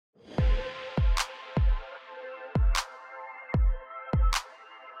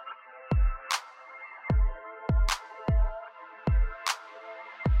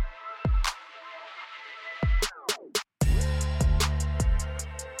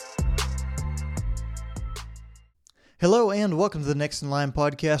Hello and welcome to the Next in Line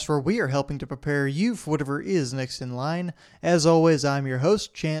podcast, where we are helping to prepare you for whatever is next in line. As always, I'm your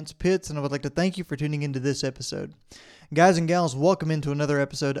host, Chance Pitts, and I would like to thank you for tuning into this episode. Guys and gals, welcome into another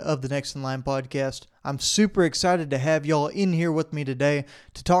episode of the Next in Line podcast. I'm super excited to have y'all in here with me today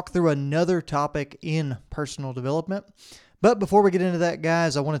to talk through another topic in personal development. But before we get into that,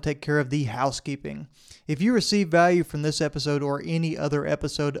 guys, I want to take care of the housekeeping. If you receive value from this episode or any other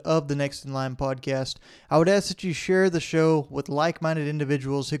episode of the Next in Line podcast, I would ask that you share the show with like-minded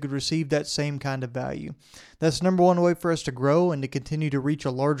individuals who could receive that same kind of value. That's the number one way for us to grow and to continue to reach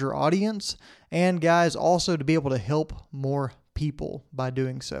a larger audience, and guys, also to be able to help more people by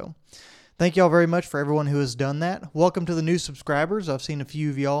doing so. Thank y'all very much for everyone who has done that. Welcome to the new subscribers. I've seen a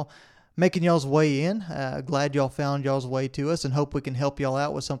few of y'all making y'all's way in. Glad y'all found y'all's way to us and hope we can help y'all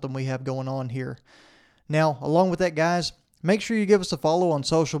out with something we have going on here. Now, along with that, guys, make sure you give us a follow on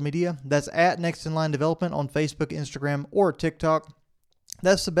social media. That's at Next in Line Development on Facebook, Instagram, or TikTok.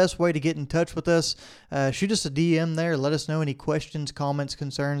 That's the best way to get in touch with us. Shoot us a DM there. Let us know any questions, comments,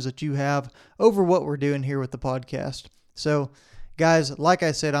 concerns that you have over what we're doing here with the podcast. So, guys, like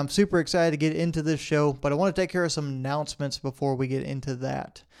I said, I'm super excited to get into this show, but I want to take care of some announcements before we get into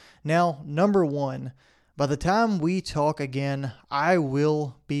that. Now, number one, by the time we talk again, I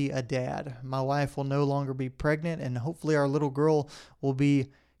will be a dad. My wife will no longer be pregnant, and hopefully our little girl will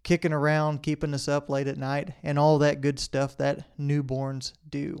be kicking around, keeping us up late at night, and all that good stuff that newborns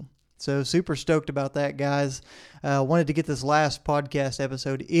do. So super stoked about that, guys. Wanted to get this last podcast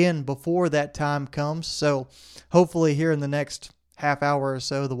episode in before that time comes. So hopefully here in the next half hour or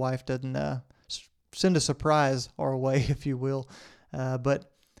so, the wife doesn't send a surprise our way, if you will. But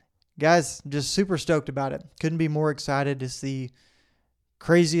guys, just super stoked about it. Couldn't be more excited. It's the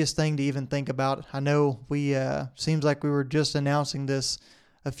craziest thing to even think about. I know we seems like we were just announcing this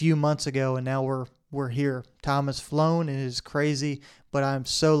a few months ago, and now we're here. Time has flown, and it is crazy, but I'm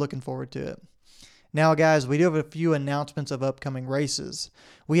so looking forward to it. Now, guys, we do have a few announcements of upcoming races.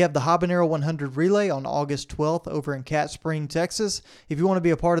 We have the Habanero 100 Relay on August 12th over in Cat Spring, Texas. If you want to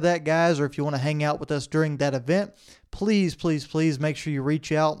be a part of that, guys, or if you want to hang out with us during that event, please make sure you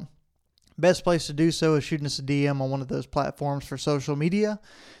reach out. Best place to do so is shooting us a DM on one of those platforms for social media.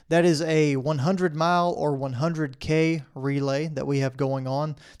 That is a 100-mile or 100K relay that we have going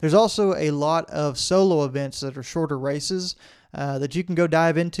on. There's also a lot of solo events that are shorter races that you can go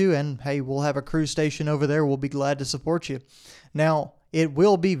dive into, and hey, we'll have a crew station over there. We'll be glad to support you. Now, it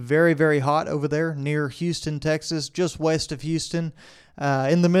will be very, very hot over there near Houston, Texas, just west of Houston,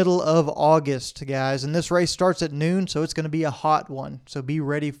 in the middle of August, guys. And this race starts at noon, so it's going to be a hot one. So be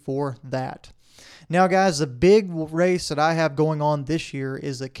ready for that. Now, guys, the big race that I have going on this year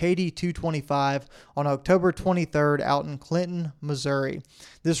is the KD 225 on October 23rd out in Clinton, Missouri.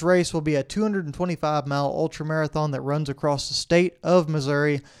 This race will be a 225-mile ultramarathon that runs across the state of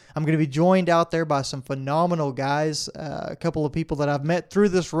Missouri. I'm going to be joined out there by some phenomenal guys, a couple of people that I've met through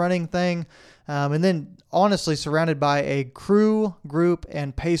this running thing, and then honestly surrounded by a crew group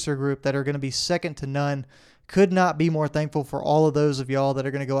and pacer group that are going to be second to none. Could not be more thankful for all of those of y'all that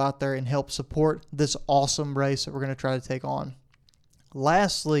are going to go out there and help support this awesome race that we're going to try to take on.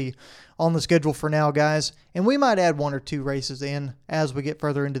 Lastly, on the schedule for now, guys, and we might add one or two races in as we get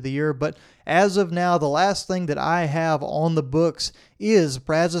further into the year, but as of now, the last thing that I have on the books is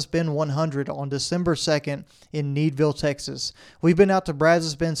Brazos Bend 100 on December 2nd in Needville, Texas. We've been out to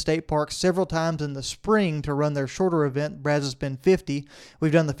Brazos Bend State Park several times in the spring to run their shorter event, Brazos Bend 50.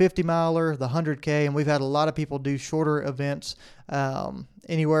 We've done the 50-miler, the 100K, and we've had a lot of people do shorter events,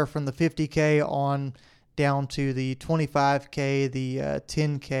 anywhere from the 50K on down to the 25K, the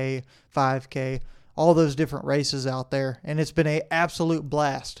 10K, 5K, all those different races out there. And it's been an absolute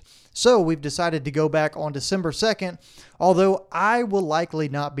blast. So we've decided to go back on December 2nd, although I will likely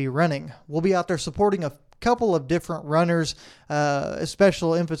not be running. We'll be out there supporting a couple of different runners, a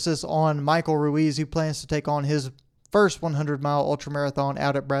special emphasis on Michael Ruiz, who plans to take on his first 100-mile ultramarathon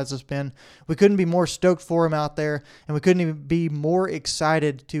out at Brazos Bend. We couldn't be more stoked for him out there, and we couldn't even be more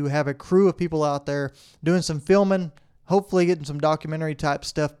excited to have a crew of people out there doing some filming, hopefully getting some documentary type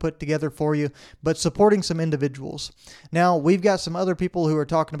stuff put together for you, but supporting some individuals. Now, we've got some other people who are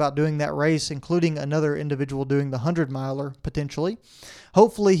talking about doing that race, including another individual doing the 100-miler potentially.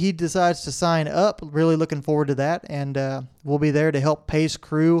 Hopefully he decides to sign up. Really looking forward to that, and we'll be there to help pace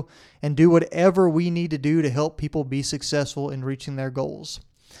crew and do whatever we need to do to help people be successful in reaching their goals.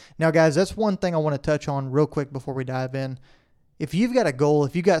 Now, guys, that's one thing I want to touch on real quick before we dive in. If you've got a goal,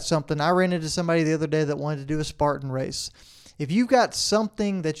 if you got something, I ran into somebody the other day that wanted to do a Spartan race. If you've got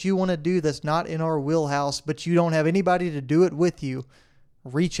something that you want to do that's not in our wheelhouse, but you don't have anybody to do it with you,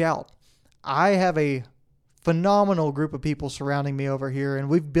 reach out. I have a phenomenal group of people surrounding me over here, and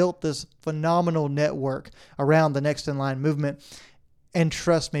we've built this phenomenal network around the Next in Line movement. And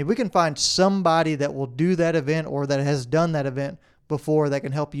trust me, we can find somebody that will do that event or that has done that event before that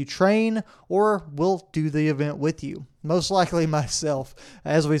can help you train, or will do the event with you. Most likely myself,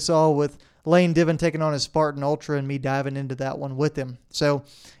 as we saw with Lane Divin taking on his Spartan Ultra and me diving into that one with him. So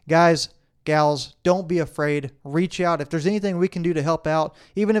guys, gals, don't be afraid. Reach out. If there's anything we can do to help out,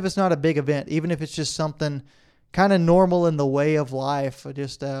 even if it's not a big event, even if it's just something kind of normal in the way of life,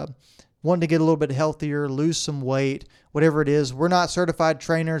 just wanting to get a little bit healthier, lose some weight, whatever it is. We're not certified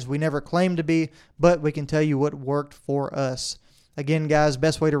trainers. We never claim to be, but we can tell you what worked for us. Again, guys,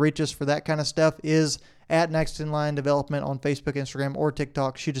 best way to reach us for that kind of stuff is at Next in Line Development on Facebook, Instagram, or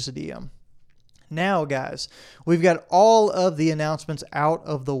TikTok. Shoot us a DM. Now, guys, we've got all of the announcements out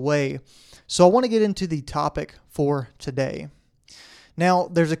of the way. So I want to get into the topic for today. Now,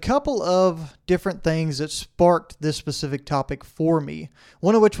 there's a couple of different things that sparked this specific topic for me,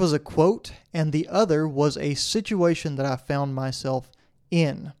 one of which was a quote, and the other was a situation that I found myself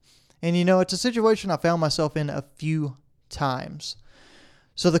in. And it's a situation I found myself in a few times.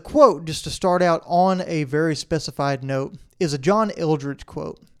 So the quote, just to start out on a very specified note, is a John Eldredge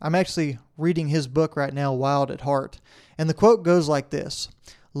quote. I'm actually reading his book right now, Wild at Heart. And the quote goes like this: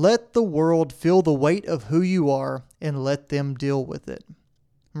 "Let the world feel the weight of who you are and let them deal with it."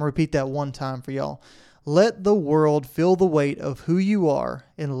 I'm going to repeat that one time for y'all. Let the world feel the weight of who you are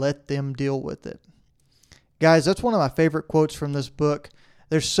and let them deal with it. Guys, that's one of my favorite quotes from this book.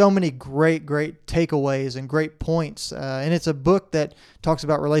 There's so many great takeaways and great points. And it's a book that talks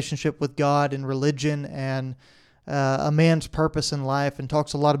about relationship with God and religion and a man's purpose in life, and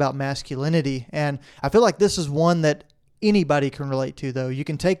talks a lot about masculinity. And I feel like this is one that anybody can relate to, though. You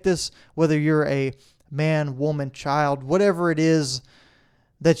can take this whether you're a man, woman, child, whatever it is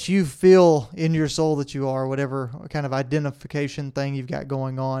that you feel in your soul that you are, whatever kind of identification thing you've got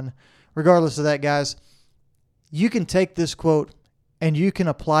going on. Regardless of that, guys, you can take this quote and you can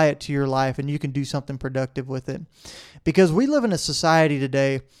apply it to your life, and you can do something productive with it. Because we live in a society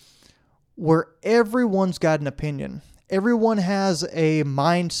today where everyone's got an opinion. Everyone has a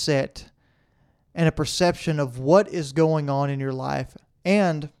mindset and a perception of what is going on in your life,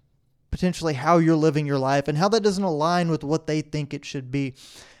 and potentially how you're living your life, and how that doesn't align with what they think it should be.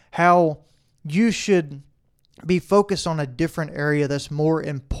 How you should be focused on a different area that's more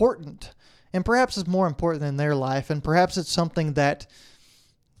important, and perhaps it's more important than their life, and perhaps it's something that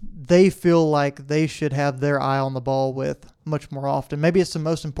they feel like they should have their eye on the ball with much more often. Maybe it's the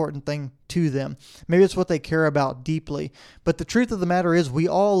most important thing to them. Maybe it's what they care about deeply. But the truth of the matter is, we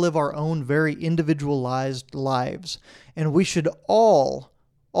all live our own very individualized lives, and we should all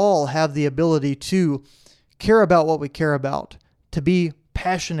have the ability to care about what we care about, to be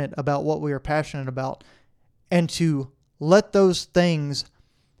passionate about what we are passionate about, and to let those things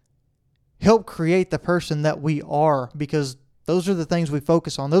help create the person that we are, because those are the things we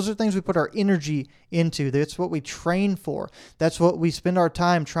focus on. Those are things we put our energy into. That's what we train for. That's what we spend our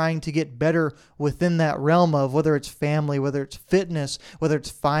time trying to get better within that realm of, whether it's family, whether it's fitness, whether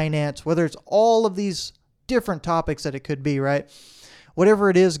it's finance, whether it's all of these different topics that it could be, right? Whatever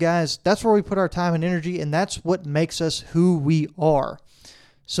it is, guys, that's where we put our time and energy, and that's what makes us who we are.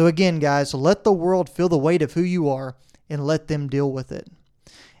 So again, guys, let the world feel the weight of who you are and let them deal with it.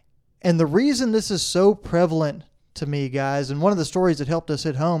 And the reason this is so prevalent to me, guys, and one of the stories that helped us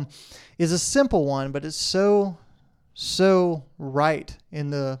hit home, is a simple one, but it's so right in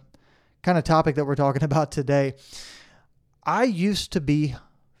the kind of topic that we're talking about today. I used to be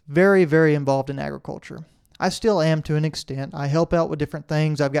very involved in agriculture. I still am to an extent. I help out with different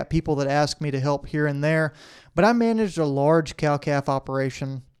things. I've got people that ask me to help here and there, but I managed a large cow-calf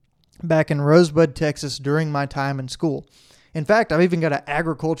operation back in Rosebud, Texas during my time in school. In fact, I've even got an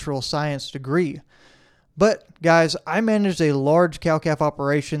agricultural science degree. But guys, I managed a large cow-calf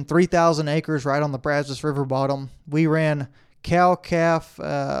operation, 3,000 acres right on the Brazos River bottom. We ran cow-calf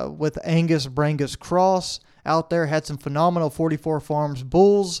with Angus Brangus cross out there, had some phenomenal 44 Farms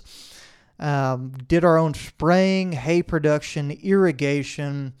bulls, did our own spraying, hay production,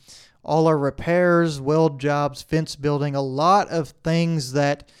 irrigation, all our repairs, weld jobs, fence building, a lot of things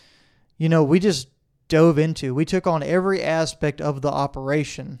that, we just dove into. We took on every aspect of the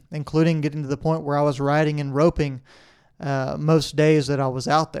operation, including getting to the point where I was riding and roping most days that I was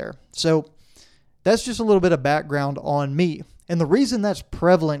out there. So that's just a little bit of background on me. And the reason that's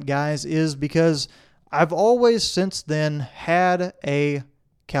prevalent, guys, is because I've always since then had a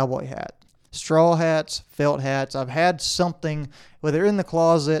cowboy hat. Straw hats, felt hats. I've had something, whether in the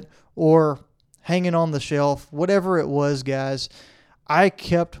closet or hanging on the shelf, whatever it was, guys, I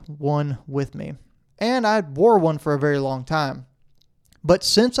kept one with me. and I wore one for a very long time. But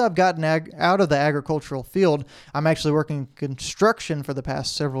since I've gotten out of the agricultural field, I'm actually working construction for the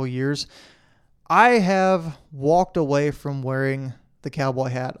past several years, I have walked away from wearing the cowboy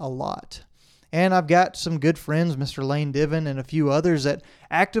hat a lot. And I've got some good friends, Mr. Lane Diven and a few others, that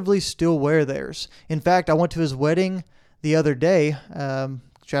actively still wear theirs. In fact, I went to his wedding the other day.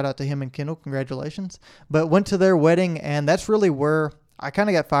 Shout out to him and Kendall. Congratulations. But went to their wedding, and that's really where I kind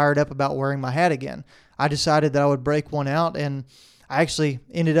of got fired up about wearing my hat again. I decided that I would break one out, and I actually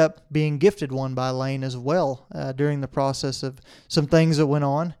ended up being gifted one by Lane as well during the process of some things that went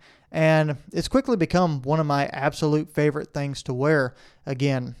on. And it's quickly become one of my absolute favorite things to wear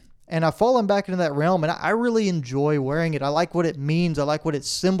again. And I've fallen back into that realm, and I really enjoy wearing it. I like what it means. I like what it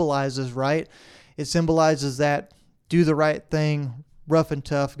symbolizes, right? It symbolizes that do the right thing, rough and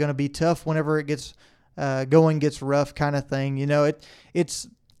tough, going to be tough whenever it gets going gets rough kind of thing. You know, it's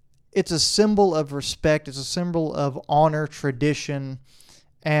a symbol of respect. It's a symbol of honor, tradition,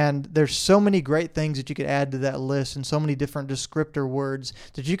 and there's so many great things that you could add to that list and so many different descriptor words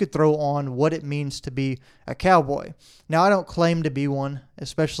that you could throw on what it means to be a cowboy. Now, I don't claim to be one,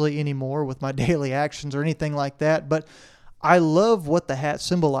 especially anymore with my daily actions or anything like that, but I love what the hat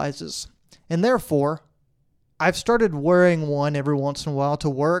symbolizes. And therefore, I've started wearing one every once in a while to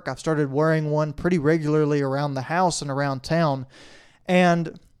work. I've started wearing one pretty regularly around the house and around town.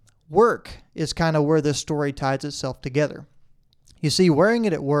 And work is kind of where this story ties itself together. You see, wearing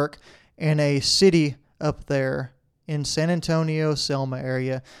it at work in a city up there in San Antonio, Selma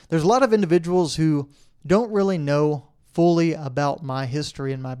area, there's a lot of individuals who don't really know fully about my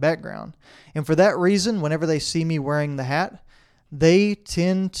history and my background. And for that reason, whenever they see me wearing the hat, they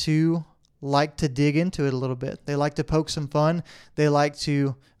tend to like to dig into it a little bit. They like to poke some fun. They like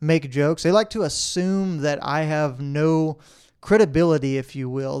to make jokes. They like to assume that I have no credibility, if you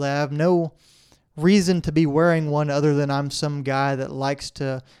will. That I have no reason to be wearing one other than I'm some guy that likes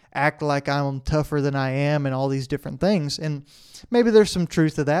to act like I'm tougher than I am and all these different things. And maybe there's some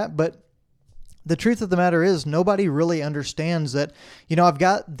truth to that, but the truth of the matter is nobody really understands that, you know, I've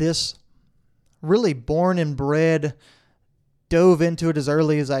got this really born and bred, dove into it as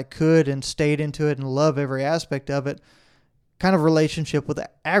early as I could and stayed into it and love every aspect of it, kind of relationship with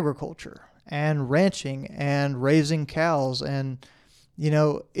agriculture and ranching and raising cows. And, you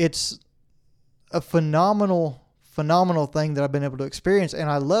know, it's a phenomenal thing that I've been able to experience. And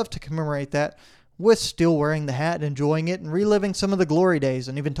I love to commemorate that with still wearing the hat and enjoying it and reliving some of the glory days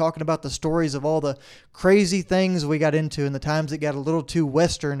and even talking about the stories of all the crazy things we got into and the times it got a little too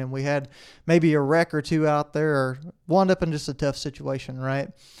Western and we had maybe a wreck or two out there or wound up in just a tough situation, right?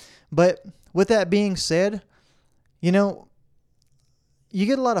 But with that being said, you know, you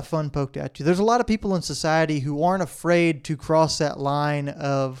get a lot of fun poked at you. There's a lot of people in society who aren't afraid to cross that line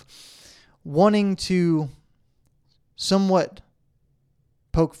of wanting to somewhat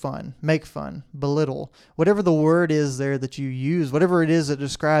poke fun, make fun, belittle, whatever the word is there that you use, whatever it is that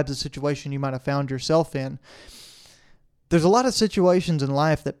describes the situation you might have found yourself in. There's a lot of situations in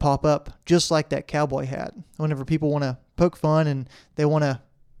life that pop up just like that cowboy hat. Whenever people want to poke fun and they want to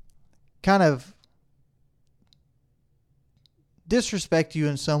kind of disrespect you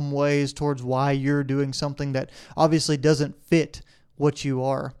in some ways towards why you're doing something that obviously doesn't fit what you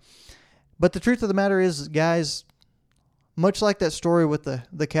are. But the truth of the matter is, guys, much like that story with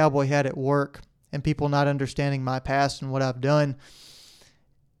the cowboy hat at work and people not understanding my past and what I've done,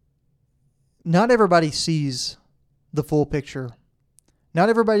 not everybody sees the full picture. Not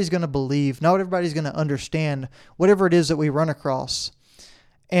everybody's going to believe. Not everybody's going to understand whatever it is that we run across.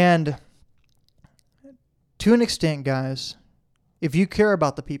 And to an extent, guys, if you care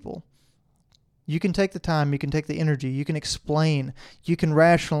about the people, you can take the time, you can take the energy, you can explain, you can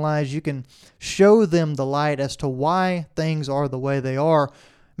rationalize, you can show them the light as to why things are the way they are.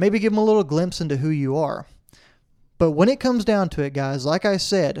 Maybe give them a little glimpse into who you are. But when it comes down to it, guys, like I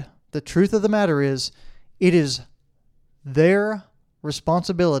said, the truth of the matter is, it is their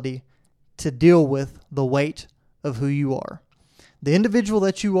responsibility to deal with the weight of who you are. The individual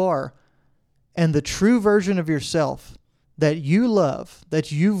that you are and the true version of yourself that you love,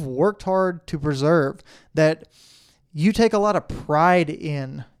 that you've worked hard to preserve, that you take a lot of pride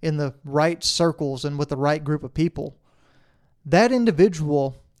in the right circles and with the right group of people, that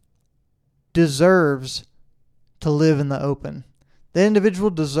individual deserves to live in the open. That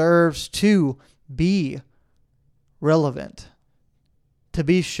individual deserves to be relevant, to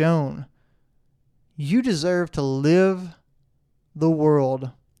be shown. You deserve to live the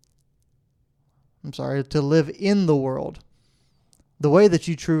world. To live in the world the way that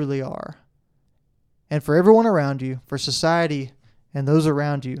you truly are. And for everyone around you, for society and those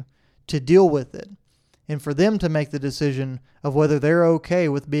around you to deal with it and for them to make the decision of whether they're okay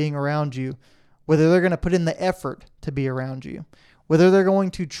with being around you, whether they're going to put in the effort to be around you, whether they're going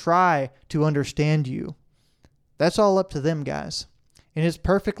to try to understand you. That's all up to them, guys. And it's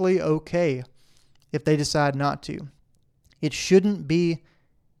perfectly okay if they decide not to. It shouldn't be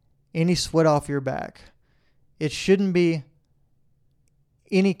any sweat off your back. It shouldn't be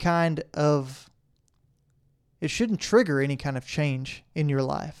any kind of, it shouldn't trigger any kind of change in your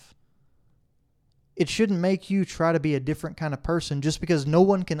life. It shouldn't make you try to be a different kind of person just because no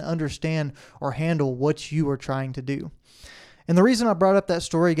one can understand or handle what you are trying to do. And the reason I brought up that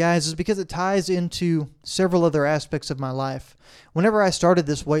story, guys, is because it ties into several other aspects of my life. Whenever I started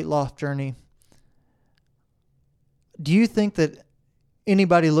this weight loss journey, do you think that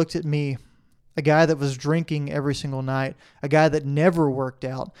anybody looked at me, a guy that was drinking every single night, a guy that never worked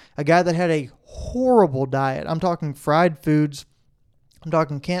out, a guy that had a horrible diet? I'm talking fried foods. I'm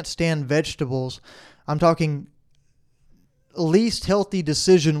talking can't stand vegetables. I'm talking least healthy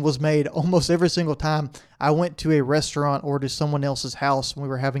decision was made almost every single time I went to a restaurant or to someone else's house when we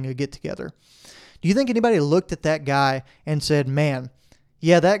were having a get together. Do you think anybody looked at that guy and said, man,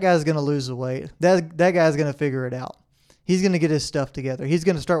 yeah, that guy's going to lose the weight. That guy's going to figure it out. He's going to get his stuff together. He's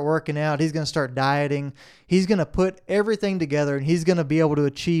going to start working out. He's going to start dieting. He's going to put everything together, and he's going to be able to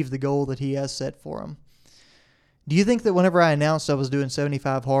achieve the goal that he has set for him. Do you think that whenever I announced I was doing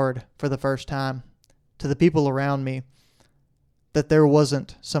 75 hard for the first time to the people around me, that there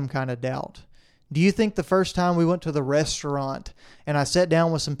wasn't some kind of doubt? Do you think the first time we went to the restaurant and I sat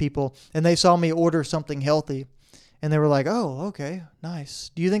down with some people and they saw me order something healthy and they were like, oh, okay,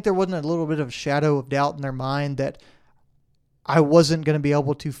 nice. Do you think there wasn't a little bit of a shadow of doubt in their mind that I wasn't going to be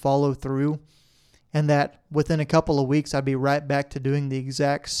able to follow through and that within a couple of weeks I'd be right back to doing the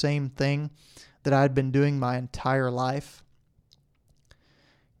exact same thing that I'd been doing my entire life?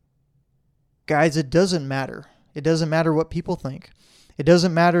 Guys, it doesn't matter. It doesn't matter what people think. It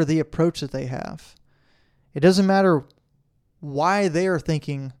doesn't matter the approach that they have. It doesn't matter why they are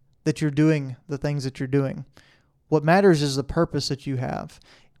thinking that you're doing the things that you're doing. What matters is the purpose that you have.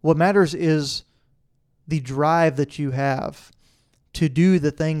 What matters is the drive that you have to do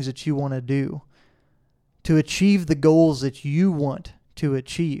the things that you want to do, to achieve the goals that you want to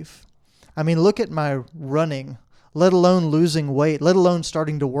achieve. I mean, look at my running, let alone losing weight, let alone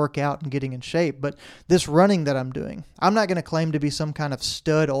starting to work out and getting in shape. But this running that I'm doing, I'm not going to claim to be some kind of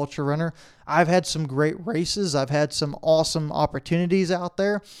stud ultra runner. I've had some great races. I've had some awesome opportunities out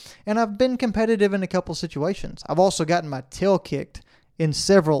there, and I've been competitive in a couple situations. I've also gotten my tail kicked in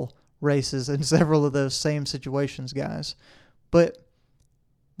several races in several of those same situations, guys. But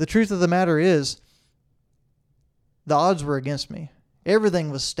the truth of the matter is, the odds were against me. Everything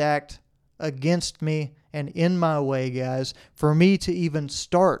was stacked against me and in my way, guys, for me to even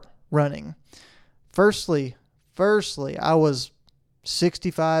start running. Firstly, I was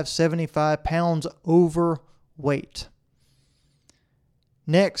 65, 75 pounds overweight.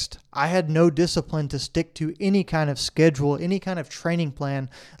 Next, I had no discipline to stick to any kind of schedule, any kind of training plan,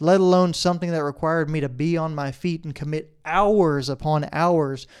 let alone something that required me to be on my feet and commit hours upon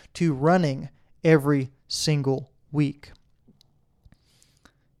hours to running every single week.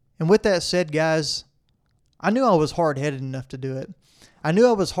 And with that said, guys, I knew I was hard-headed enough to do it. I knew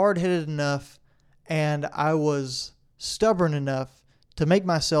I was hard-headed enough and I was stubborn enough to make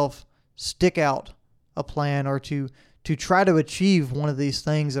myself stick out a plan or to try to achieve one of these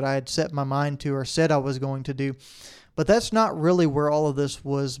things that I had set my mind to or said I was going to do. But that's not really where all of this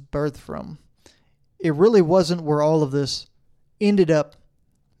was birthed from. It really wasn't where all of this ended up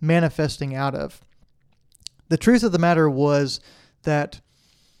manifesting out of. The truth of the matter was that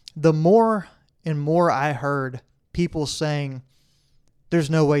the more and more I heard people saying, there's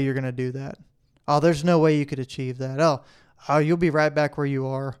no way you're going to do that. Oh, there's no way you could achieve that. Oh, you'll be right back where you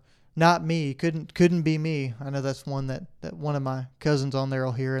are. Not me. Couldn't be me. I know that's one that one of my cousins on there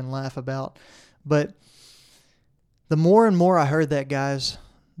will hear and laugh about. But the more and more I heard that, guys,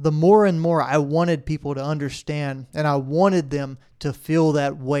 the more and more I wanted people to understand, and I wanted them to feel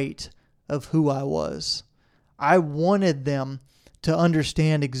that weight of who I was. I wanted them to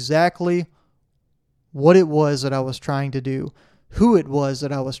understand exactly what it was that I was trying to do, who it was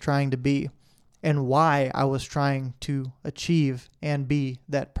that I was trying to be, and why I was trying to achieve and be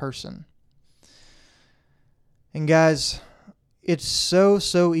that person. And guys, it's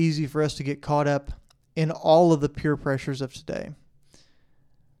so easy for us to get caught up in all of the peer pressures of today.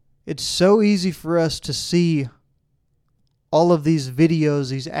 It's so easy for us to see all of these videos,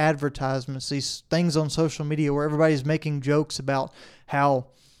 these advertisements, these things on social media where everybody's making jokes about how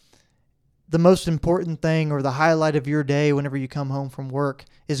the most important thing or the highlight of your day whenever you come home from work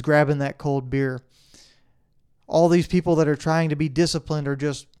is grabbing that cold beer. all these people that are trying to be disciplined are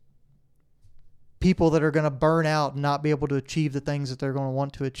just people that are going to burn out and not be able to achieve the things that they're going to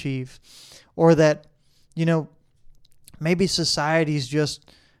want to achieve. Or that, maybe society's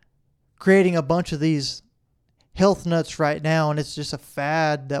just creating a bunch of these health nuts right now, and it's just a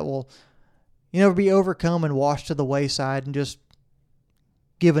fad that will, be overcome and washed to the wayside and just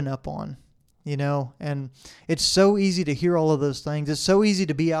given up on, and it's so easy to hear all of those things. It's so easy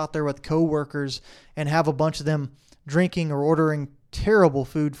to be out there with coworkers and have a bunch of them drinking or ordering terrible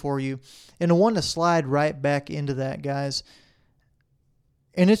food for you, and to want to slide right back into that, guys.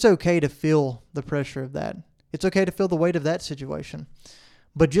 And it's okay to feel the pressure of that. It's okay to feel the weight of that situation.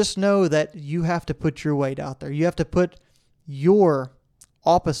 But just know that you have to put your weight out there. You have to put your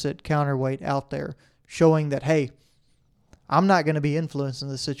opposite counterweight out there, showing that, hey, I'm not going to be influenced in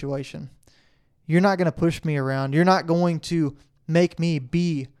this situation. You're not going to push me around. You're not going to make me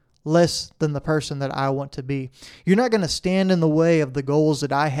be less than the person that I want to be. You're not going to stand in the way of the goals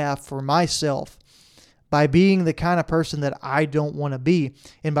that I have for myself by being the kind of person that I don't want to be,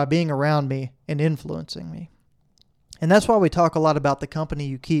 and by being around me and influencing me. And that's why we talk a lot about the company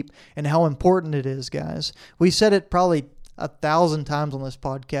you keep and how important it is, guys. We said it probably 1,000 times on this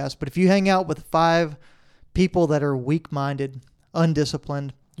podcast, but if you hang out with 5 people that are weak-minded,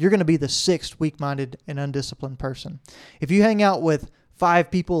 undisciplined, you're going to be the 6th weak-minded and undisciplined person. If you hang out with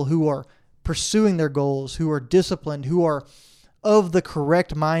 5 people who are pursuing their goals, who are disciplined, who are of the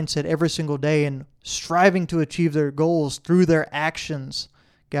correct mindset every single day and striving to achieve their goals through their actions,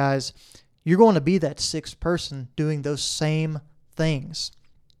 guys, you're going to be that 6th person doing those same things.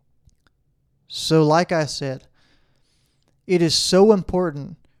 So like I said, it is so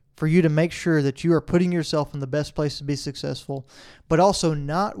important for you to make sure that you are putting yourself in the best place to be successful, but also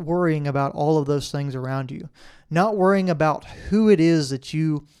not worrying about all of those things around you, not worrying about who it is that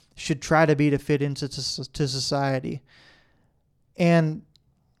you should try to be to fit into society. And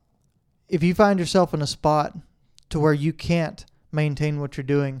if you find yourself in a spot to where you can't maintain what you're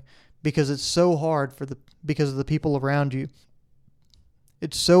doing because it's so hard because of the people around you,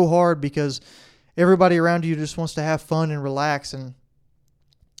 it's so hard because everybody around you just wants to have fun and relax, and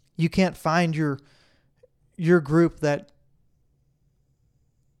you can't find your group that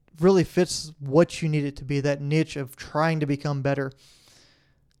really fits what you need it to be, that niche of trying to become better,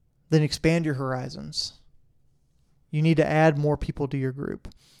 then expand your horizons. You need to add more people to your group.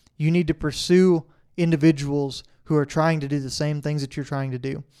 You need to pursue individuals who are trying to do the same things that you're trying to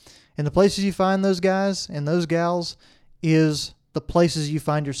do. And the places you find those guys and those gals is the places you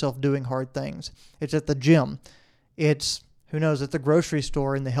find yourself doing hard things. It's at the gym. It's, who knows, at the grocery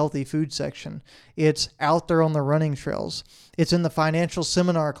store in the healthy food section. It's out there on the running trails. It's in the financial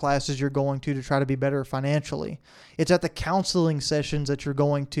seminar classes you're going to try to be better financially. It's at the counseling sessions that you're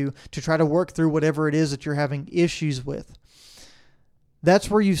going to try to work through whatever it is that you're having issues with.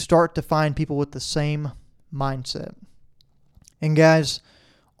 That's where you start to find people with the same mindset. And guys,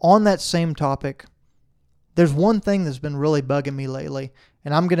 on that same topic, there's one thing that's been really bugging me lately,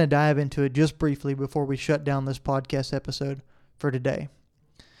 and I'm going to dive into it just briefly before we shut down this podcast episode for today.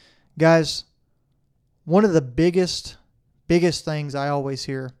 Guys, one of the biggest things I always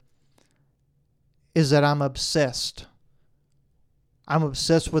hear is that I'm obsessed. I'm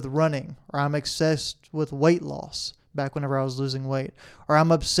obsessed with running, or I'm obsessed with weight loss back whenever I was losing weight, or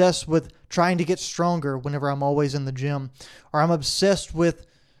I'm obsessed with trying to get stronger whenever I'm always in the gym, or I'm obsessed with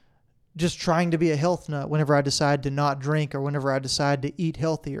just trying to be a health nut whenever I decide to not drink or whenever I decide to eat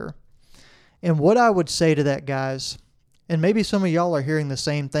healthier. And what I would say to that, guys, and maybe some of y'all are hearing the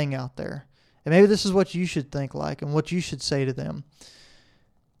same thing out there, and maybe this is what you should think like and what you should say to them.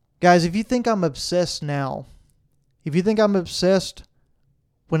 Guys, if you think I'm obsessed now, if you think I'm obsessed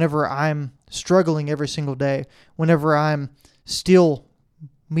whenever I'm struggling every single day, whenever I'm still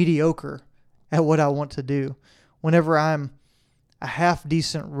mediocre at what I want to do, whenever I'm a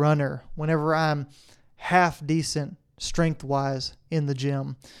half-decent runner, whenever I'm half-decent strength-wise in the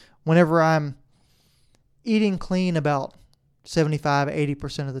gym, whenever I'm eating clean about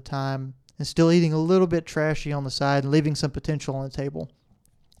 75-80% of the time and still eating a little bit trashy on the side and leaving some potential on the table.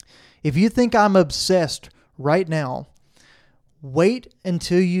 If you think I'm obsessed right now, wait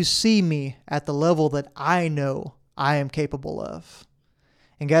until you see me at the level that I know I am capable of.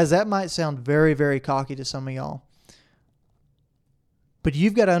 And guys, that might sound very, very cocky to some of y'all. But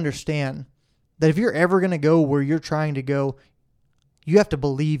you've got to understand that if you're ever going to go where you're trying to go, you have to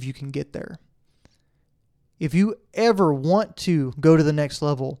believe you can get there. If you ever want to go to the next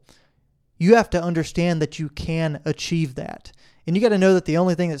level, you have to understand that you can achieve that. And you got to know that the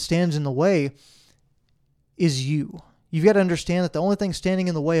only thing that stands in the way is you. You've got to understand that the only thing standing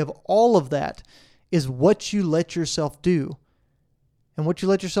in the way of all of that is what you let yourself do and what you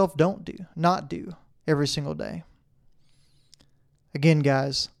let yourself not do every single day. Again,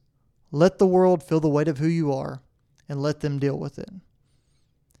 guys, let the world feel the weight of who you are and let them deal with it.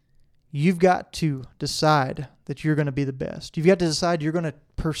 You've got to decide that you're going to be the best. You've got to decide you're going to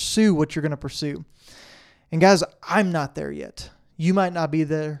pursue what you're going to pursue. And guys, I'm not there yet. You might not be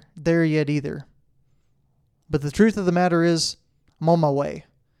there yet either. But the truth of the matter is, I'm on my way.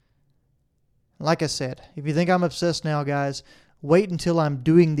 Like I said, if you think I'm obsessed now, guys, wait until I'm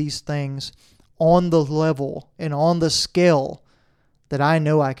doing these things on the level and on the scale that I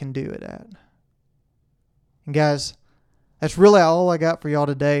know I can do it at. And guys, that's really all I got for y'all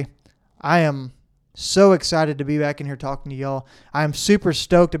today. I am so excited to be back in here talking to y'all. I am super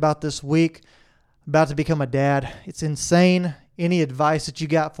stoked about this week. I'm about to become a dad. It's insane. Any advice that you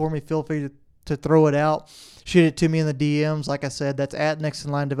got for me, feel free to throw it out. Shoot it to me in the DMs. Like I said, that's at Next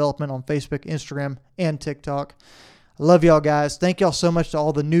in Line Development on Facebook, Instagram, and TikTok. I love y'all guys. Thank y'all so much to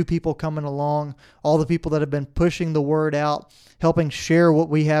all the new people coming along, all the people that have been pushing the word out, helping share what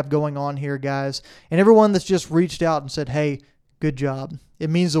we have going on here, guys, and everyone that's just reached out and said, hey, good job. It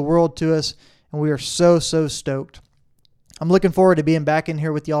means the world to us, and we are so, so stoked. I'm looking forward to being back in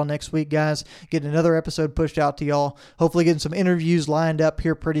here with y'all next week, guys, getting another episode pushed out to y'all, hopefully getting some interviews lined up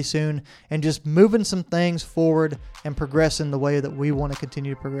here pretty soon, and just moving some things forward and progressing the way that we want to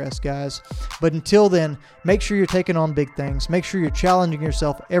continue to progress, guys. But until then, make sure you're taking on big things. Make sure you're challenging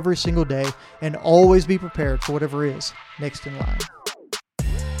yourself every single day, and always be prepared for whatever is next in line.